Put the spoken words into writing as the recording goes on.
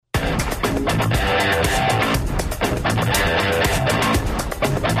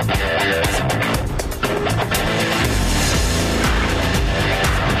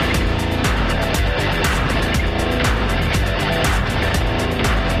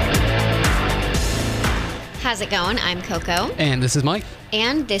How's it going? I'm Coco. And this is Mike.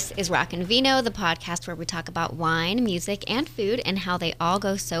 And this is Rockin' Vino, the podcast where we talk about wine, music, and food and how they all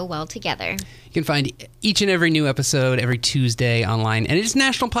go so well together. You can find each and every new episode every Tuesday online. And it is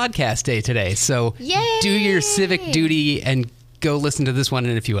National Podcast Day today. So Yay! Do your civic duty and go listen to this one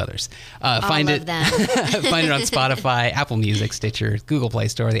and a few others. Find it on Spotify, Apple Music, Stitcher, Google Play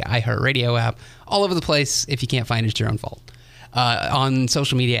Store, the iHeartRadio app, all over the place. If you can't find it, it's your own fault. On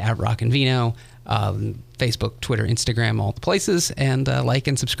social media at Rockin' Vino, Facebook, Twitter, Instagram, all the places, and like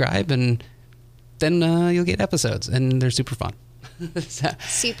and subscribe, and then you'll get episodes, and they're super fun.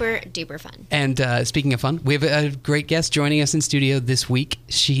 Super duper fun. And speaking of fun, we have a great guest joining us in studio this week.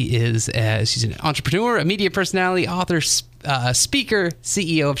 She's an entrepreneur, a media personality, author, speaker,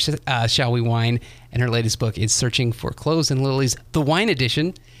 CEO of Shall We Wine, and her latest book is Searching for Cloves and Lilies, the Wine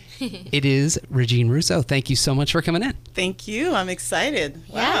Edition. It is Regine Russo. Thank you so much for coming in. Thank you. I'm excited.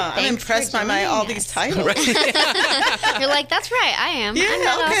 Yeah, wow, I'm impressed by all these titles. You're like, that's right, I am.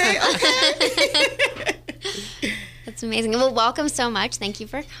 Yeah, okay. That's amazing. Well, welcome so much. Thank you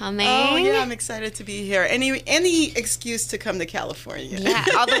for coming. Oh, yeah, I'm excited to be here. Any excuse to come to California. Yeah,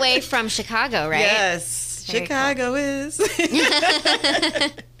 all the way from Chicago, right? Yes, very Chicago cool. Is.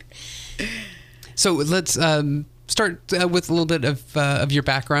 So let's start with a little bit of your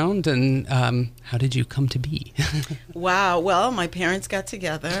background and how did you come to be? Wow. Well, my parents got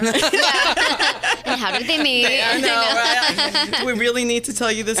together. And how did they meet? I know, right? Do we really need to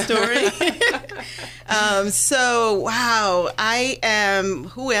tell you the story?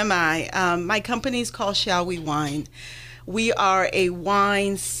 Who am I? My company is called Shall We Wine. We are a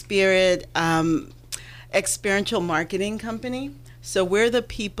wine, spirit, experiential marketing company. So we're the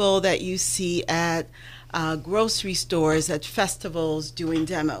people that you see at grocery stores, at festivals, doing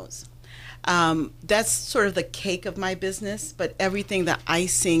demos. That's sort of the cake of my business, but everything, the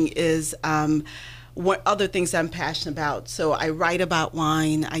icing is what other things I'm passionate about. So I write about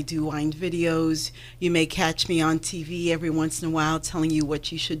wine, I do wine videos. You may catch me on TV every once in a while telling you what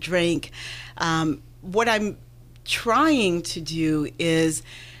you should drink. What I'm trying to do is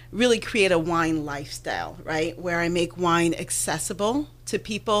really create a wine lifestyle, right? Where I make wine accessible to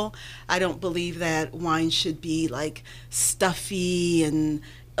people. I don't believe that wine should be like stuffy and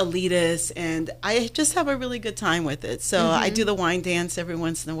elitist, and I just have a really good time with it. So I do the wine dance every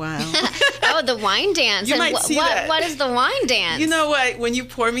once in a while. Oh, the wine dance. You might see that. What is the wine dance? You know what? When you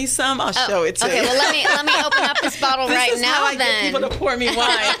pour me some, I'll show it to you. Okay, well, let me open up this bottle right now. This is how I get people to pour me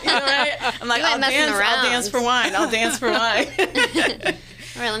wine. You know, right? I'm like, I'll dance for wine. I'll dance for wine.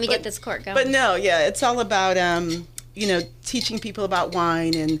 All right, let me get this cork going. But no, yeah, it's all about teaching people about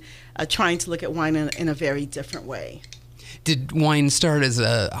wine and trying to look at wine in a very different way. Did wine start as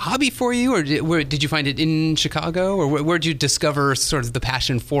a hobby for you, or did you find it in Chicago, or where did you discover sort of the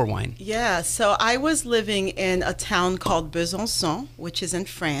passion for wine? Yeah, so I was living in a town called Besançon, which is in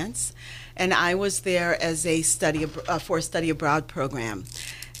France, and I was there as for a study abroad program.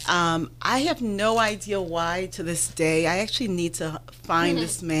 I have no idea why to this day. I actually need to find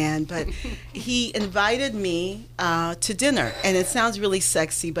this man, but he invited me to dinner, and it sounds really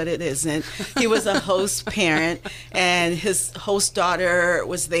sexy, but it isn't. He was a host parent, and his host daughter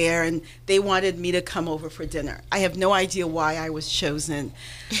was there, and they wanted me to come over for dinner. I have no idea why I was chosen.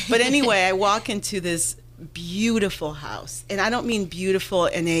 But anyway, I walk into this beautiful house, and I don't mean beautiful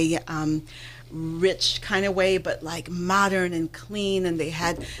in a rich kind of way, but like modern and clean, and they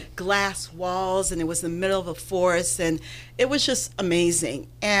had glass walls, and it was in the middle of a forest, and it was just amazing.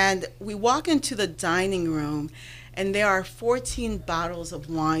 And we walk into the dining room, and there are 14 bottles of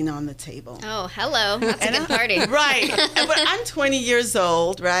wine on the table. Oh, hello. That's a good party. Right. But I'm 20 years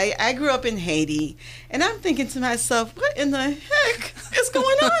old, right? I grew up in Haiti, and I'm thinking to myself, what in the heck is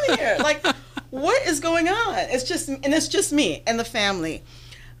going on here? Like, what is going on? It's just me and the family.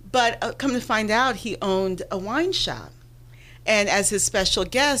 But come to find out, he owned a wine shop. And as his special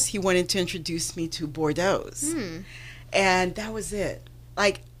guest, he wanted to introduce me to Bordeaux. And that was it.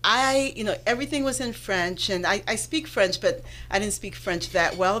 Like, everything was in French. And I speak French, but I didn't speak French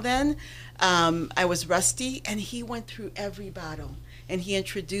that well then. I was rusty. And he went through every bottle. And he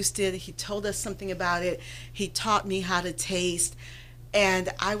introduced it. He told us something about it. He taught me how to taste.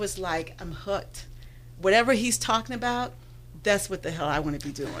 And I was like, I'm hooked. Whatever he's talking about, that's what the hell I want to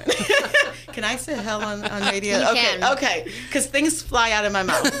be doing. Can I say hell on radio? You can. Okay. Because things fly out of my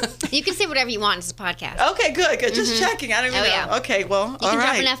mouth. You can say whatever you want. It's a podcast. Okay, good. Just checking. I don't even know. Yeah. Okay, well, you all right. You can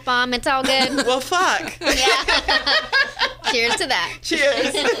drop an F-bomb. It's all good. Well, fuck. Yeah. Cheers to that.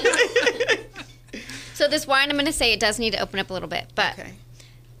 Cheers. So this wine, I'm going to say it does need to open up a little bit. But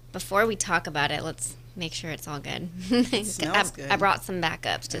before we talk about it, let's make sure it's all good. It smells good. I brought some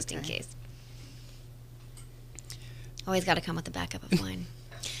backups just in case. Always got to come with a backup of wine.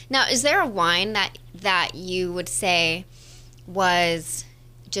 Now, is there a wine that you would say was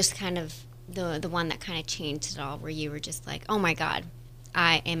just kind of the one that kind of changed it all, where you were just like, oh my God,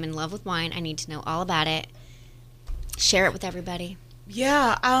 I am in love with wine. I need to know all about it. Share it with everybody.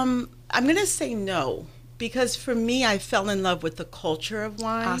 Yeah, I'm going to say no, because for me, I fell in love with the culture of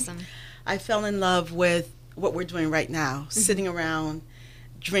wine. Awesome. I fell in love with what we're doing right now, sitting around,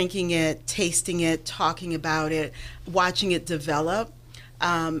 drinking it, tasting it, talking about it, watching it develop.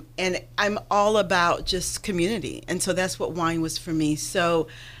 And I'm all about just community. And so that's what wine was for me. So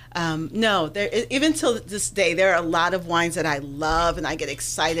no, even till this day, there are a lot of wines that I love, and I get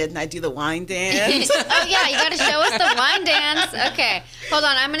excited, and I do the wine dance. Oh, yeah, you got to show us the wine dance. Okay, hold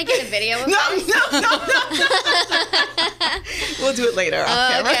on, I'm going to get a video of this. No. We'll do it later off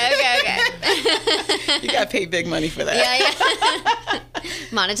camera. Okay. You got to pay big money for that. Yeah.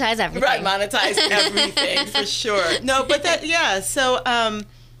 Monetize everything. Right, monetize everything, for sure. No, but so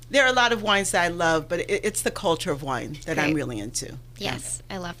there are a lot of wines that I love, but it's the culture of wine that I'm really into. Yes,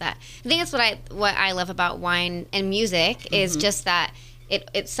 I love that. I think that's what I love about wine and music is just that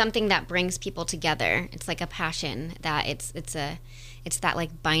it's something that brings people together. It's like a passion that it's that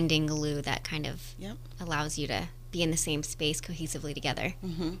like binding glue that kind of allows you to be in the same space cohesively together.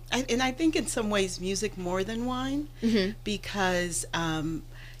 Mm-hmm. And I think in some ways music more than wine, because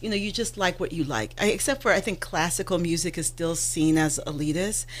you just like what you like. Except for I think classical music is still seen as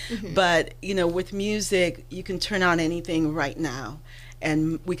elitist, but with music you can turn on anything right now,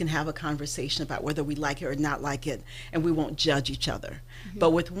 and we can have a conversation about whether we like it or not like it, and we won't judge each other. But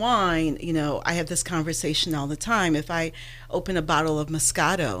with wine, I have this conversation all the time. If I open a bottle of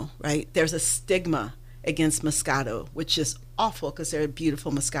Moscato, right, there's a stigma against Moscato, which is awful because they're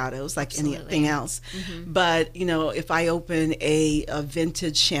beautiful Moscatos like anything else. But, if I open a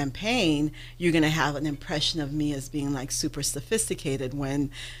vintage champagne, you're going to have an impression of me as being like super sophisticated when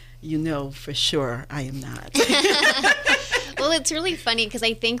for sure I am not. Well, it's really funny because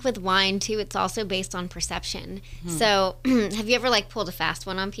I think with wine too, it's also based on perception. So have you ever like pulled a fast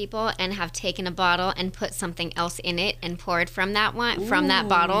one on people and have taken a bottle and put something else in it and poured from that wine, from that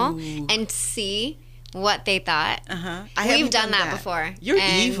bottle, and see what they thought? We've done that before. You're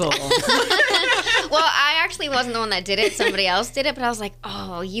evil. Well, I actually wasn't the one that did it. Somebody else did it, but I was like,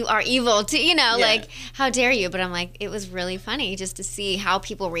 oh, you are evil too. Like, how dare you? But I'm like, it was really funny just to see how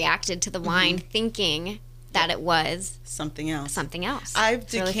people reacted to the wine thinking that it was something else. It's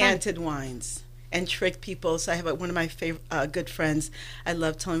I've really decanted wines and tricked people. So I have one of my favorite good friends. I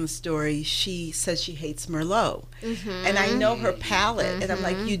love telling the story. She says she hates Merlot, and I know her palate, and I'm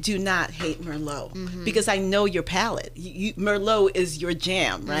like, you do not hate Merlot because I know your palate. Merlot is your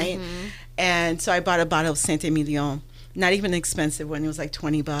jam, right? And so I bought a bottle of Saint-Emilion, not even an expensive one. It was like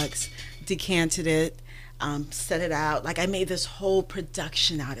 $20. Decanted it, set it out. Like I made this whole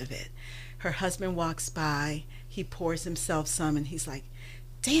production out of it. Her husband walks by, he pours himself some, and he's like,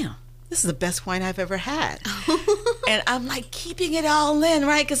 damn, this is the best wine I've ever had. And I'm like keeping it all in,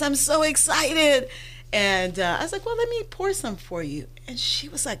 right, because I'm so excited. And I was like, well, let me pour some for you. And she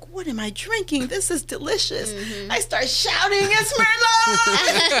was like, what am I drinking? This is delicious. I start shouting, it's Merlot!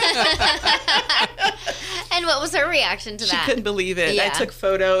 And what was her reaction to that? She couldn't believe it. Yeah. I took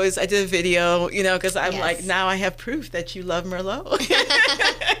photos, I did a video, because I'm like, now I have proof that you love Merlot.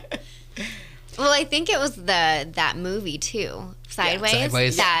 Well, I think it was that movie too,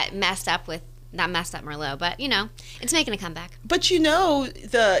 Sideways. that messed up Merlot, but it's making a comeback. But the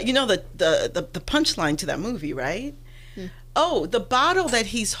punchline to that movie, right? Oh, the bottle that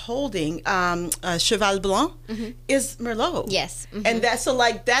he's holding, Cheval Blanc, is Merlot. Yes. And that's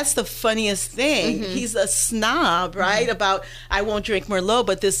the funniest thing. He's a snob, right? About I won't drink Merlot,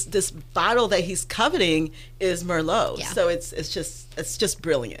 but this bottle that he's coveting is Merlot. Yeah. So it's just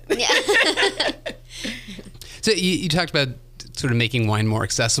brilliant. Yeah. So you talked about sort of making wine more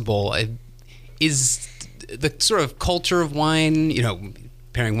accessible. Is the sort of culture of wine,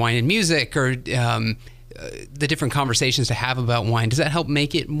 pairing wine and music, or the different conversations to have about wine, does that help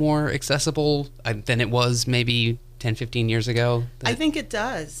make it more accessible than it was maybe 10, 15 years ago? I think it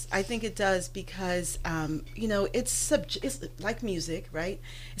does. Because, it's like music, right?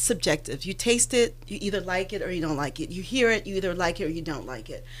 It's subjective. You taste it, you either like it or you don't like it. You hear it, you either like it or you don't like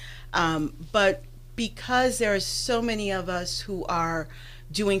it. But because there are so many of us who are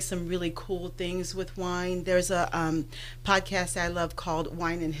doing some really cool things with wine, there's a podcast I love called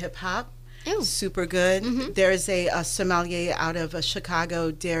Wine and Hip Hop. Ooh. Super good. There's a sommelier out of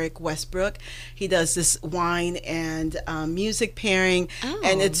Chicago, Derek Westbrook. He does this wine and music pairing,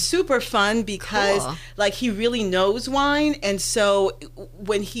 and it's super fun because he really knows wine, and so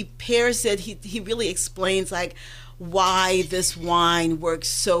when he pairs it, he really explains why this wine works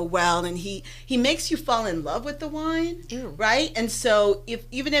so well, and he makes you fall in love with the wine. Ew. Right? And so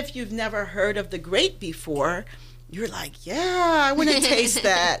even if you've never heard of the grape before, you're like, yeah, I want to taste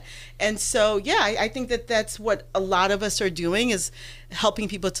that. And so, yeah, I think that that's what a lot of us are doing, is helping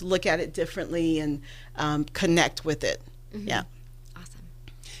people to look at it differently and connect with it. Mm-hmm. Yeah. Awesome.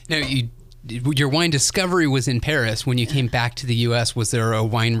 Now, your wine discovery was in Paris. When you came back to the U.S., was there a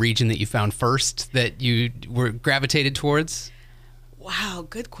wine region that you found first that you were gravitated towards? Wow,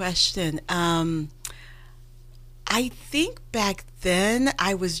 good question. I think back then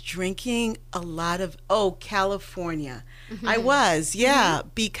I was drinking a lot of, California. Mm-hmm. I was, yeah,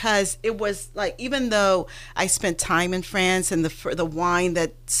 because it was like, even though I spent time in France and the wine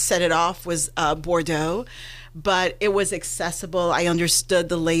that set it off was Bordeaux, but it was accessible. I understood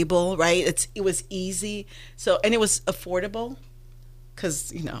the label, right? It was easy. So, and it was affordable.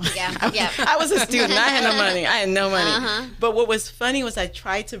 Because, I was a student. I had no money. I had no money. Uh-huh. But what was funny was I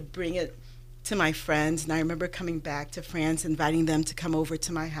tried to bring it to my friends. And I remember coming back to France, inviting them to come over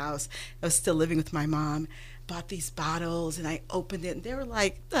to my house. I was still living with my mom. Bought these bottles, and I opened it, and they were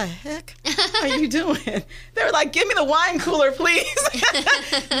like, "The heck are you doing?" They were like, "Give me the wine cooler, please."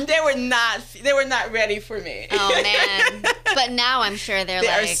 They were not ready for me. Oh man! But now I'm sure they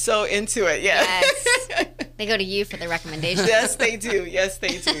are so into it. Yeah. Yes. They go to you for the recommendations. Yes, they do. Yes,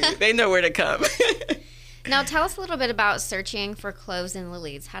 they do. They know where to come. Now, tell us a little bit about Searching for Cloves and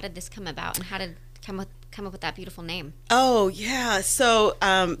Lilies. How did this come about, and how did come up with that beautiful name? Oh, yeah. So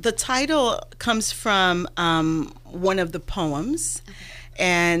the title comes from one of the poems. Okay.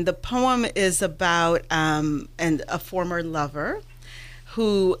 And the poem is about a former lover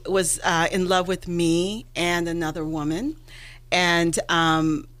who was in love with me and another woman. And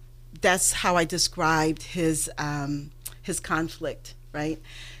that's how I described his conflict, right?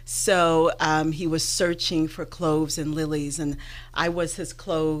 So he was searching for cloves and lilies, and I was his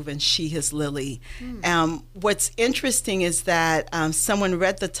clove and she his lily. What's interesting is that someone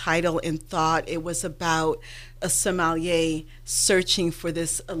read the title and thought it was about a sommelier searching for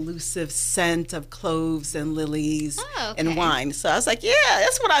this elusive scent of cloves and lilies and wine. So I was like, yeah,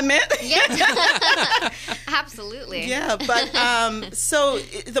 that's what I meant. Yeah, absolutely. Yeah, but so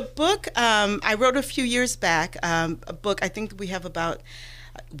the book, I wrote a few years back, a book, I think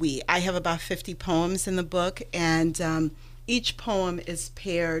I have about 50 poems in the book, and each poem is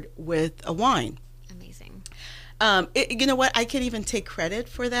paired with a wine. Amazing. You know what? I can't even take credit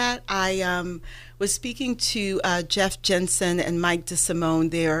for that. I was speaking to Jeff Jensen and Mike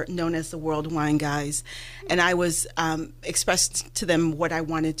DeSimone. They're known as the World Wine Guys. And I was expressed to them what I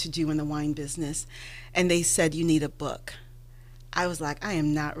wanted to do in the wine business. And they said, you need a book. I was like, I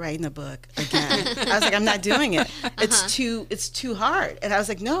am not writing a book again. I was like, I'm not doing it. It's too hard. And I was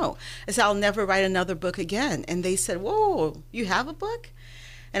like, no. I said, I'll never write another book again. And they said, whoa, you have a book?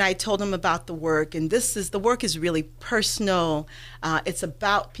 And I told them about the work. And the work is really personal. It's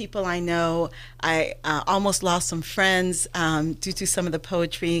about people I know. I almost lost some friends due to some of the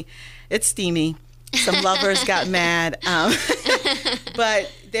poetry. It's steamy. Some lovers got mad. But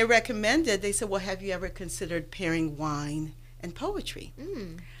they said, well, have you ever considered pairing wine and poetry?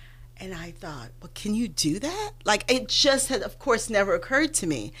 And I thought, well, can you do that? Like, it just had, of course, never occurred to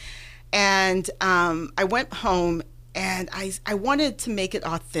me. And I went home, and I wanted to make it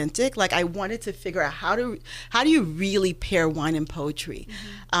authentic. Like, I wanted to figure out how do you really pair wine and poetry?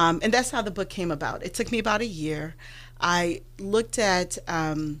 And that's how the book came about. It took me about a year. I looked at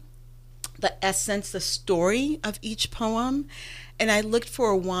the essence, the story of each poem, and I looked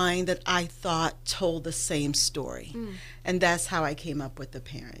for a wine that I thought told the same story. And that's how I came up with the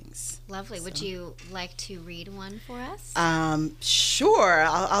pairings. Lovely. So. Would you like to read one for us? Sure.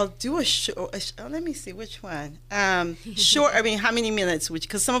 I'll do a short. Let me see which one. Short. I mean, how many minutes?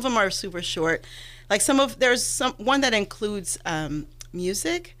 Because some of them are super short. Like there's one that includes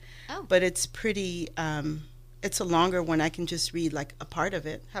music, but it's pretty. It's a longer one. I can just read like a part of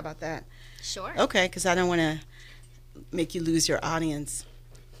it. How about that? Sure. Okay, because I don't want to make you lose your audience.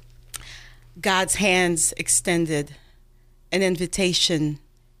 God's hands extended, an invitation.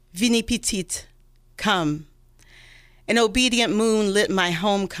 Vini petite, come. An obedient moon lit my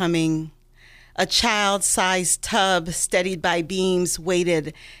homecoming. A child-sized tub steadied by beams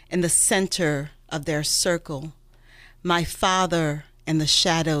waited in the center of their circle. My father and the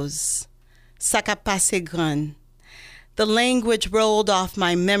shadows. Sacapasegran. The language rolled off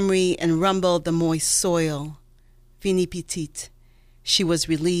my memory and rumbled the moist soil. Vini petite. She was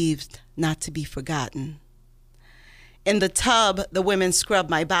relieved not to be forgotten. In the tub, the women scrubbed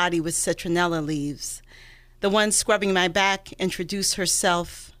my body with citronella leaves. The one scrubbing my back introduced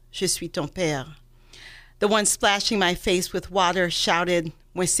herself. Je suis ton père. The one splashing my face with water shouted,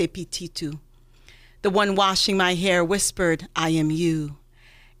 "Muese pititu." The one washing my hair whispered, "I am you."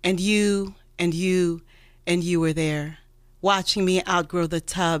 And you, and you, and you were there, watching me outgrow the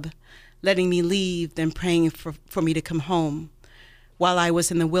tub, letting me leave, then praying for me to come home. While I was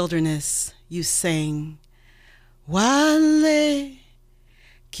in the wilderness, you sang, "Wale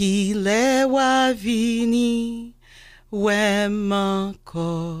kile wavini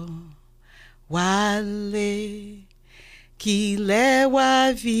wemako. Wale kile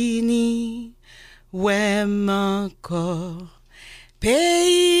wavini wemako.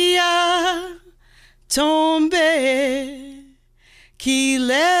 Peia tombe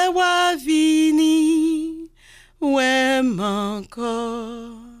kile wavini wemako.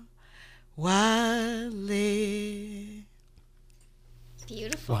 Wale.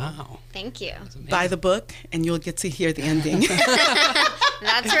 Beautiful. Wow. Thank you. Buy the book and you'll get to hear the ending.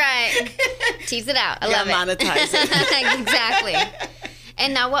 That's right. Tease it out. I love it. Monetize it. Exactly.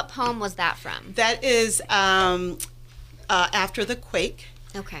 And now, what poem was that from? That is after the quake.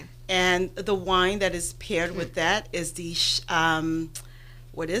 Okay. And the wine that is paired with that is the,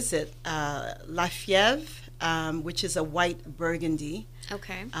 what is it? La Fièvre, which is a white burgundy.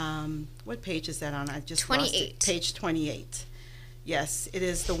 Okay. What page is that on? I just 28. lost it. Page 28. Yes, it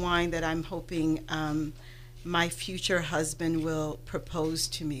is the wine that I'm hoping my future husband will propose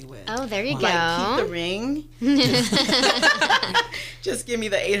to me with. Oh, there you Like, go. keep the ring. Just give me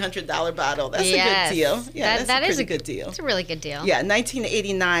the $800 bottle. That's a good deal. Yeah, that's a pretty good deal. It's a really good deal. Yeah,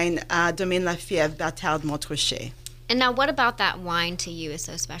 1989, Domaine La Fièvre, Bertald Montrachet. And now, what about that wine to you is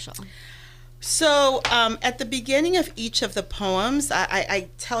so special? So at the beginning of each of the poems, I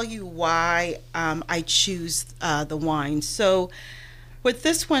tell you why I choose the wine. So with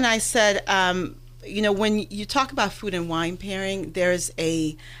this one, I said, when you talk about food and wine pairing, there's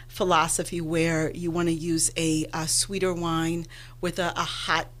a philosophy where you want to use a sweeter wine with a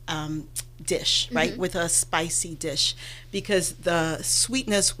hot dish, right? With a spicy dish, because the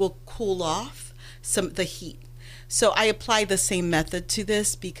sweetness will cool off the heat. So I applied the same method to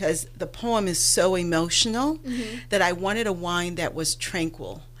this because the poem is so emotional that I wanted a wine that was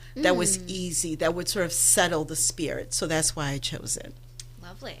tranquil, that was easy, that would sort of settle the spirit. So that's why I chose it.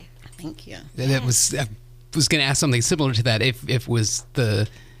 Lovely. Thank you. That was, I was going to ask something similar to that. If it was the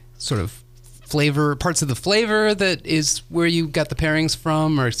sort of flavor, parts of the flavor that is where you got the pairings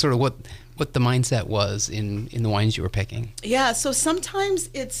from, or sort of what the mindset was in the wines you were picking. Yeah, so sometimes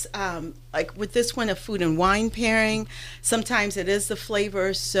it's like with this one, a food and wine pairing. Sometimes it is the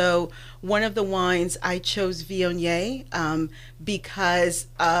flavor. So one of the wines I chose Viognier because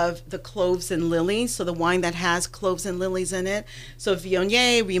of the cloves and lilies. So the wine that has cloves and lilies in it. So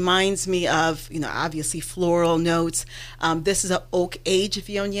Viognier reminds me of, obviously floral notes. This is an oak aged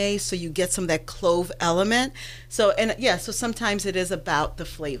Viognier, so you get some of that clove element. So sometimes it is about the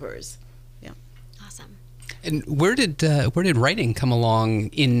flavors. Awesome. And where did writing come along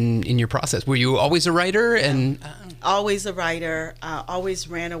in your process? Were you always a writer? And always a writer. Always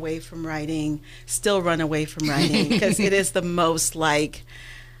ran away from writing. Still run away from writing because it is the most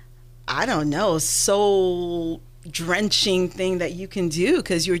soul drenching thing that you can do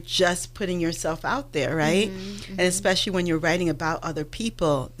because you're just putting yourself out there, right? And especially when you're writing about other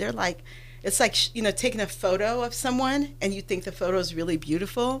people, they're like, it's like taking a photo of someone and you think the photo is really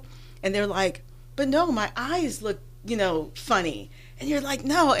beautiful, and they're like, but no, my eyes look, funny. And you're like,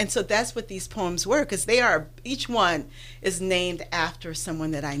 no. And so that's what these poems were, because each one is named after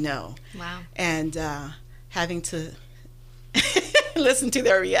someone that I know. Wow. And having to listen to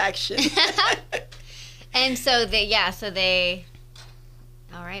their reaction. And so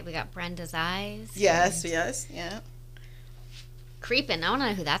all right, we got Brenda's Eyes. Yes, yeah. Creepin'. I want to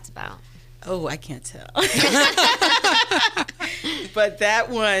know who that's about. Oh, I can't tell. But that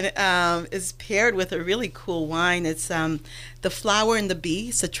one is paired with a really cool wine. It's The Flower and the Bee.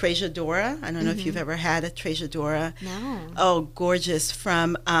 It's a Trajadora. I don't know if you've ever had a Trajadora. No. Oh, gorgeous.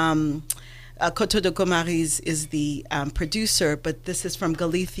 From Coteau de Gomaris is the producer, but this is from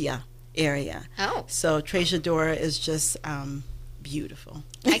Galicia area. Oh. So Trajadora is just beautiful.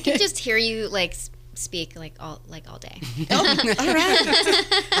 I can just hear you speak all day. Oh, all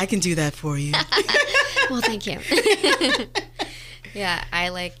right. I can do that for you. Well, thank you. Yeah,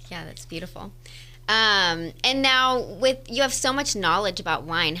 that's beautiful. And now you have so much knowledge about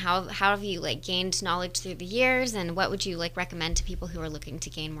wine. How have you gained knowledge through the years, and what would you recommend to people who are looking to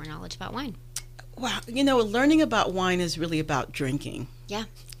gain more knowledge about wine? Wow, learning about wine is really about drinking. Yeah.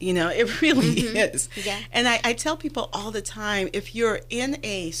 It really is. Yeah. And I tell people all the time, if you're in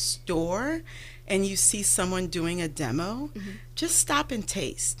a store and you see someone doing a demo, just stop and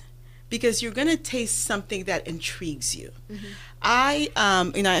taste. because you're going to taste something that intrigues you. I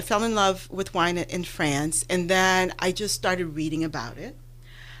fell in love with wine in France, and then I just started reading about it.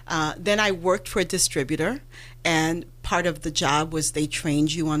 Then I worked for a distributor, and part of the job was they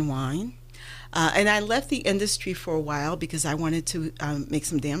trained you on wine. And I left the industry for a while because I wanted to make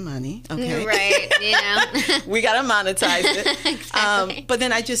some damn money. Okay, right? We got to monetize it. Exactly. But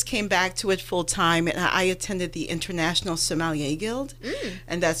then I just came back to it full time, and I attended the International Sommelier Guild,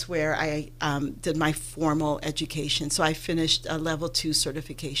 and that's where I did my formal education. So I finished a level 2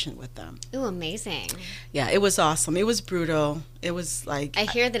 certification with them. Ooh, amazing. Yeah, it was awesome. It was brutal. It was like I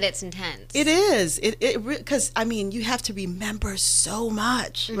hear that it's intense. it is. Because I mean, you have to remember so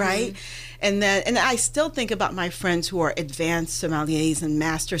much, right? And I still think about my friends who are advanced sommeliers and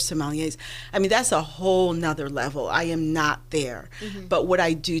master sommeliers. I mean, that's a whole nother level. I am not there. But what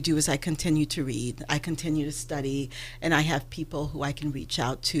I do is I continue to read, I continue to study, and I have people who I can reach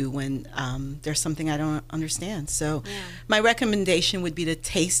out to when there's something I don't understand. So my recommendation would be to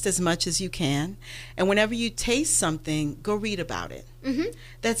taste as much as you can. And whenever you taste something, go read about it.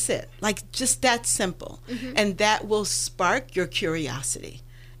 That's it. Like, just that simple. And that will spark your curiosity.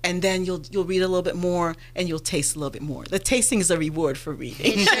 And then you'll read a little bit more, and you'll taste a little bit more. The tasting is a reward for reading.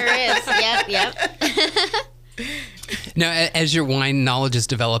 It sure is. Yep. Now, as your wine knowledge has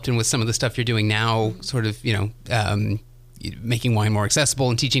developed, and with some of the stuff you're doing now, sort of, making wine more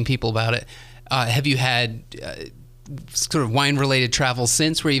accessible and teaching people about it, have you had sort of wine-related travel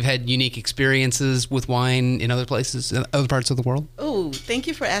since, where you've had unique experiences with wine in other places, in other parts of the world? Oh, thank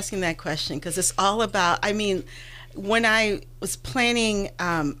you for asking that question, because it's all about, I mean, when I was planning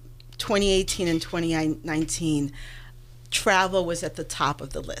 2018 and 2019, travel was at the top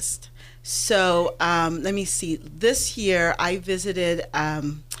of the list. So let me see. This year I visited,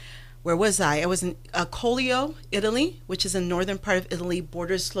 where was I? I was in Collio, Italy, which is in northern part of Italy,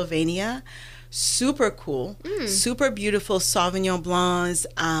 borders Slovenia. Super cool, super beautiful Sauvignon Blancs,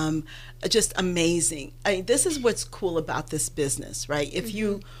 just amazing. This is what's cool about this business, right? If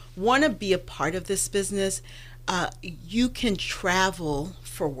you want to be a part of this business, you can travel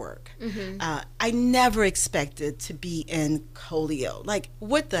for work. I never expected to be in Collio. Like,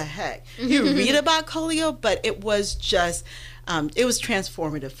 what the heck? You read about Collio, but it was just, it was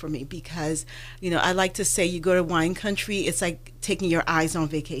transformative for me because, I like to say, you go to wine country, it's like taking your eyes on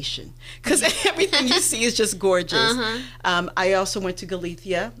vacation because everything you see is just gorgeous. I also went to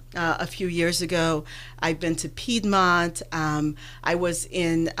Galicia a few years ago. I've been to Piedmont. I was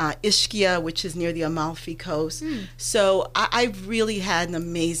in Ischia, which is near the Amalfi Coast. So I've really had an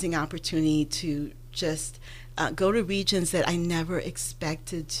amazing opportunity to just go to regions that I never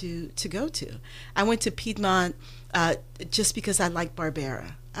expected to go to. I went to Piedmont just because I like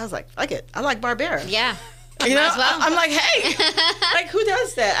Barbera. I was like, fuck it, I like Barbera. Yeah. I'm like, hey, like, who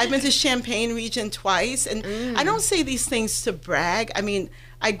does that? I've been to Champagne region twice, and I don't say these things to brag. I mean,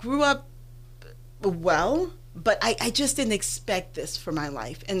 I grew up well, but I just didn't expect this for my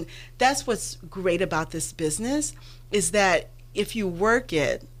life. And that's what's great about this business, is that if you work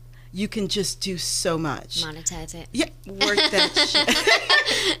it, you can just do so much. Monetize it. Yeah, work that shit.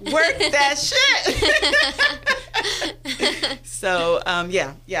 Work that shit. So,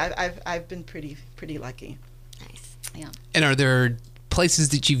 I've been pretty lucky. Nice. Yeah. And are there places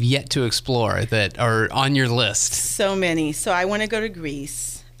that you've yet to explore that are on your list? So many. So I want to go to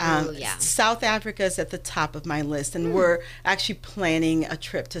Greece. Yeah. South Africa is at the top of my list, and we're actually planning a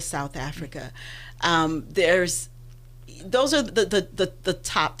trip to South Africa. Those are the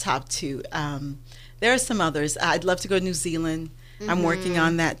top two. There are some others. I'd love to go to New Zealand. I'm working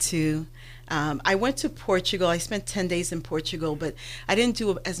on that too. I went to Portugal. I spent 10 days in Portugal, but I didn't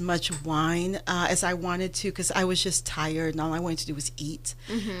do as much wine as I wanted to because I was just tired, and all I wanted to do was eat.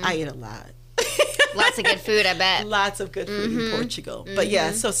 I ate a lot. Lots of good food, I bet. Lots of good food in Portugal. But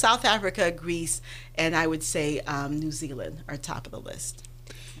yeah, so South Africa, Greece, and I would say New Zealand are top of the list.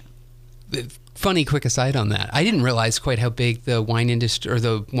 Funny quick aside on that. I didn't realize quite how big the wine industry or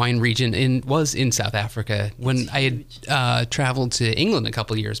the wine region was in South Africa when I had traveled to England a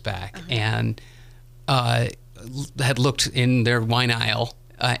couple of years back and had looked in their wine aisle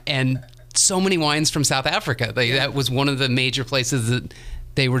and so many wines from South Africa. That was one of the major places that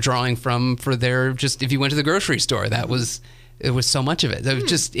they were drawing from for their, just if you went to the grocery store, it was so much of it. It was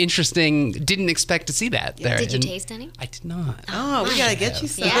just interesting. Didn't expect to see that there. Did you taste any? I did not. Oh, we gotta get you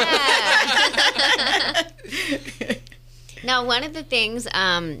some. Yeah. Now, one of the things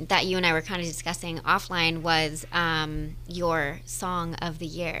that you and I were kind of discussing offline was your song of the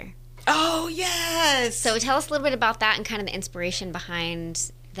year. Oh, yes. So tell us a little bit about that and kind of the inspiration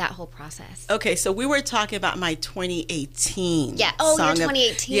behind that whole process? Okay, so we were talking about my 2018 Yeah. Oh, your song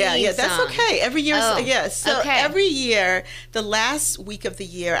 2018 Yeah, that's song. okay. Every year, Oh, so okay. every year, the last week of the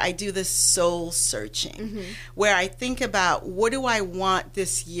year, I do this soul searching Mm-hmm. where I think about what do I want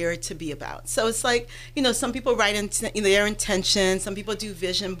this year to be about. So it's like, some people write their intentions, some people do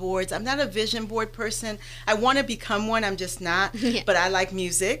vision boards. I'm not a vision board person. I want to become one, I'm just not. Yeah. But I like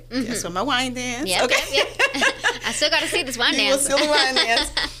music. That's what my wine dance. Yep, okay. yep. I still got to see this wine You will dance. still the wine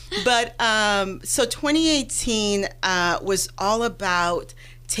dance. But so 2018 was all about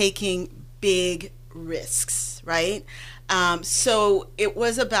taking big risks, right? So it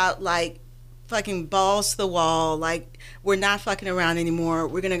was about like fucking balls to the wall, like we're not fucking around anymore.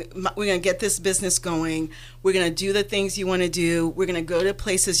 We're gonna get this business going. We're gonna do the things you want to do. We're gonna go to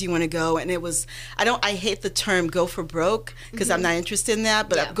places you want to go. And it was I hate the term go for broke because I'm not interested in that,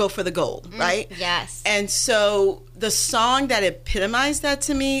 but Yeah. go for the gold, right? Yes. And so the song that epitomized that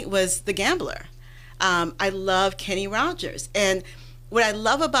to me was The Gambler. I love Kenny Rogers. And what I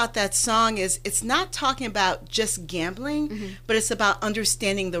love about that song is it's not talking about just gambling, but it's about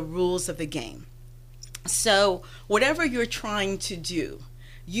understanding the rules of the game. So whatever you're trying to do,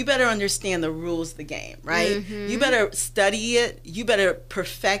 you better understand the rules of the game, right? You better study it. You better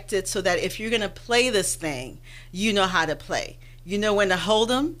perfect it so that if you're going to play this thing, you know how to play. You know when to hold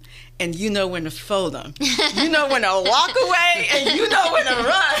them, and you know when to fold them. You know when to walk away, and you know when to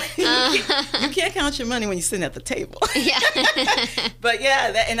run. You can't count your money when you're sitting at the table. Yeah. But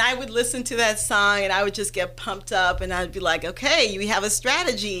yeah, and I would listen to that song, and I would just get pumped up, and I'd be like, okay, you have a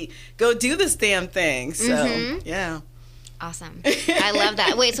strategy. Go do this damn thing. So, yeah. Awesome. I love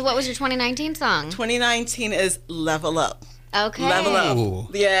that. Wait, so what was your 2019 song? 2019 is Level Up. Okay. Level Up. Ooh.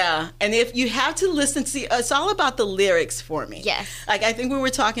 Yeah. And if you have to listen, see, it's all about the lyrics for me. Yes. Like, I think we were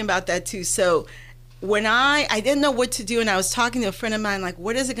talking about that too. So when I didn't know what to do, and I was talking to a friend of mine, like,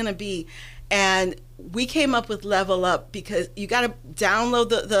 what is it going to be? And we came up with Level Up because you got to download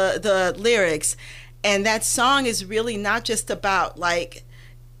the lyrics. And that song is really not just about, like,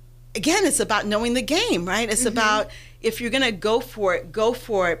 again, it's about knowing the game, right? It's about if you're going to go for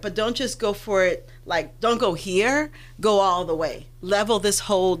it, but don't just go for it, like, don't go here, go all the way. Level this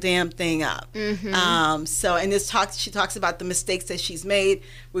whole damn thing up. So, and she talks about the mistakes that she's made.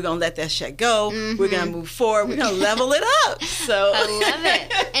 We're going to let that shit go. We're going to move forward. We're going to level it up. So I love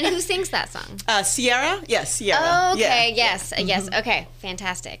it. And who sings that song? Sierra? Yes, Sierra. Oh, okay. Yeah. Yes. Yes. Okay.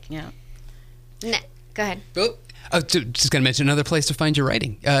 Fantastic. Yeah. Go ahead. Just going to mention another place to find your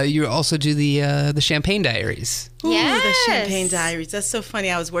writing. You also do the Champagne Diaries. Ooh, Yes. the Champagne Diaries. That's so funny.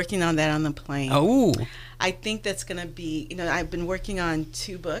 I was working on that on the plane. Oh. I think that's going to be, I've been working on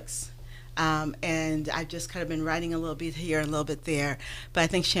 2 books, and I've just kind of been writing a little bit here and a little bit there. But I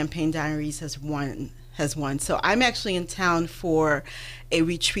think Champagne Diaries has won. So I'm actually in town for a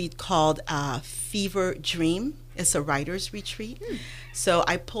retreat called Fever Dream. It's a writer's retreat. So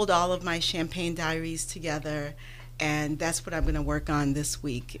I pulled all of my Champagne Diaries together, and that's what I'm going to work on this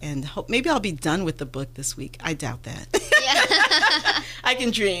week. And maybe I'll be done with the book this week. I doubt that. Yeah. I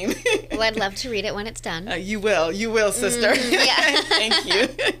can dream. Well, I'd love to read it when it's done. You will, sister. yeah. Thank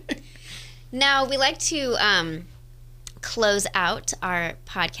you. Now, we like to close out our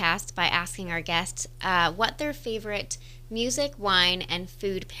podcast by asking our guests what their favorite music, wine, and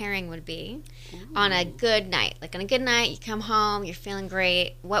food pairing would be on a good night. Like on a good night, you come home, you're feeling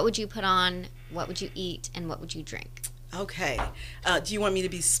great. What would you put on? What would you eat? And what would you drink? Okay. Do you want me to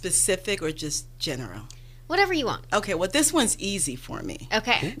be specific or just general? Whatever you want. Okay, well, this one's easy for me.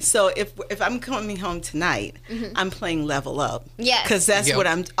 Okay. So if I'm coming home tonight, I'm playing Level Up. Yes. Because that's Yep. what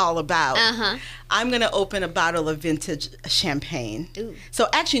I'm all about. Uh-huh. I'm going to open a bottle of vintage champagne. Ooh. So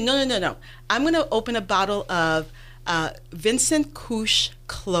actually, no. I'm going to open a bottle of Vincent Couche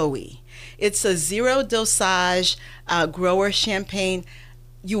Chloe. It's a zero dosage grower champagne.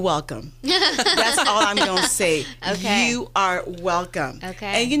 You're welcome. That's all I'm going to say. Okay. You are welcome.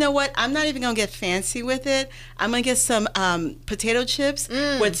 Okay. And you know what? I'm not even going to get fancy with it. I'm going to get some potato chips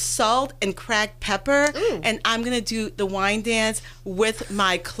with salt and cracked pepper. Ooh. And I'm going to do the wine dance with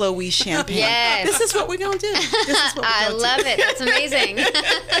my Chloe champagne. Yes. This is what we're going to do. This is what we're I gonna do. love it. That's amazing.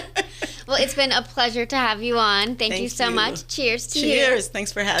 Well, it's been a pleasure to have you on. Thank you Thank so you. much. Cheers to you. Cheers.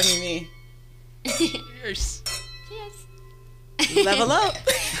 Thanks for having me. Cheers. Cheers. Level up.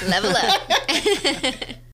 Level up.